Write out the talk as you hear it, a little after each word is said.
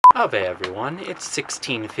Ave everyone, it's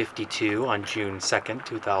 16:52 on June 2nd,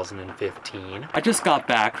 2015. I just got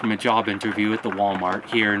back from a job interview at the Walmart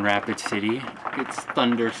here in Rapid City. It's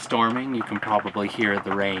thunderstorming, you can probably hear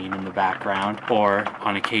the rain in the background, or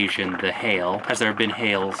on occasion the hail, as there have been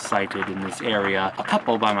hails sighted in this area, a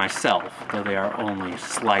couple by myself, though they are only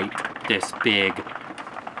slight, this big,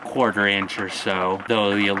 quarter-inch or so,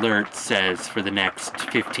 though the alert says for the next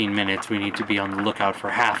 15 minutes we need to be on the lookout for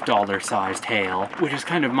half-dollar-sized hail, which is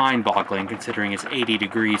kind of mind-boggling considering it's 80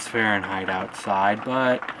 degrees Fahrenheit outside,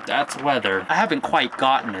 but that's weather. I haven't quite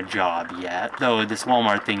gotten a job yet, though this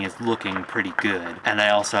Walmart thing is looking pretty good, and I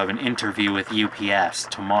also have an interview with UPS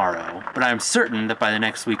tomorrow, but I'm certain that by the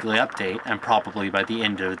next weekly update, and probably by the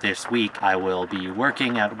end of this week, I will be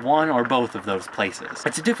working at one or both of those places.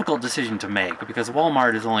 It's a difficult decision to make, because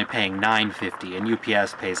Walmart is only paying $9.50 and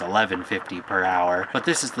UPS pays $11.50 per hour, but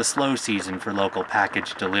this is the slow season for local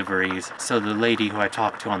package deliveries, so the lady who I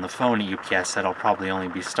talked to on the phone at UPS said I'll probably only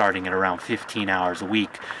be starting at around 15 hours a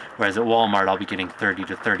week, whereas at Walmart I'll be getting 30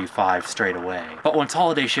 to 35 straight away. But once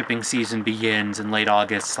holiday shipping season begins in late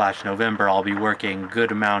August/November, I'll be working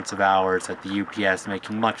good amounts of hours at the UPS,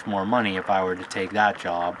 making much more money if I were to take that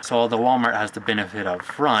job. So although Walmart has the benefit up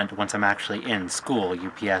front, once I'm actually in school,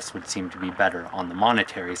 UPS would seem to be better on the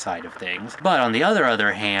monetary side of things. But on the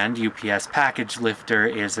other hand, UPS package lifter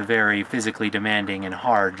is a very physically demanding and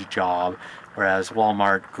hard job, whereas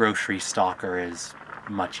Walmart grocery stocker is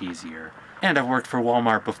much easier. And I've worked for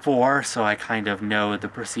Walmart before, so I kind of know the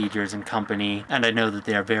procedures and company, and I know that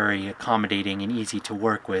they're very accommodating and easy to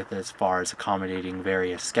work with as far as accommodating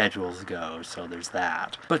various schedules go, so there's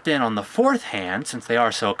that. But then on the fourth hand, since they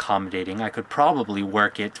are so accommodating, I could probably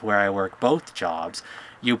work it to where I work both jobs.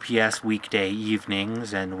 UPS weekday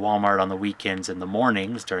evenings and Walmart on the weekends and the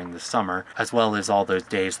mornings during the summer, as well as all those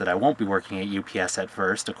days that I won't be working at UPS at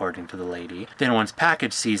first, according to the lady. Then once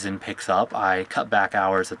package season picks up, I cut back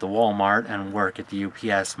hours at the Walmart and work at the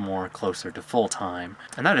UPS more closer to full-time.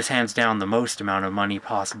 And that is hands down the most amount of money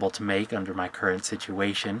possible to make under my current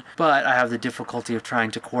situation, but I have the difficulty of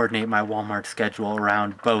trying to coordinate my Walmart schedule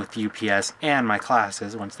around both UPS and my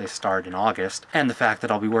classes once they start in August, and the fact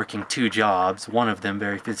that I'll be working two jobs, one of them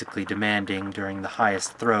very physically demanding during the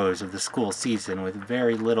highest throes of the school season with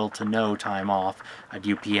very little to no time off at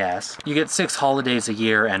UPS. You get 6 holidays a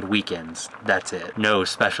year and weekends. That's it. No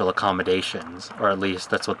special accommodations, or at least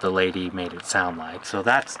that's what the lady made it sound like. So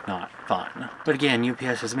that's not fun. But again,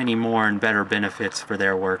 UPS has many more and better benefits for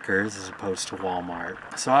their workers as opposed to Walmart.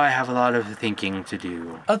 So I have a lot of thinking to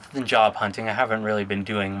do. Other than job hunting, I haven't really been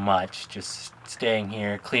doing much, just staying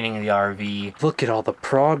here, cleaning the RV. Look at all the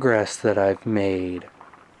progress that I've made.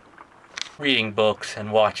 Reading books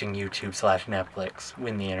and watching YouTube/Netflix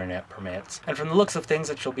when the internet permits. And from the looks of things,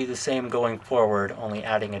 it shall be the same going forward, only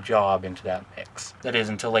adding a job into that mix. That is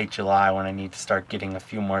until late July when I need to start getting a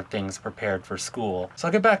few more things prepared for school. So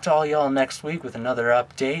I'll get back to all y'all next week with another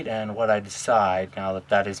update and what I decide. Now that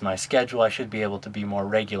that is my schedule, I should be able to be more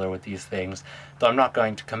regular with these things, though I'm not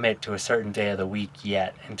going to commit to a certain day of the week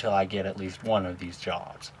yet until I get at least one of these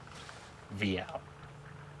jobs. V out.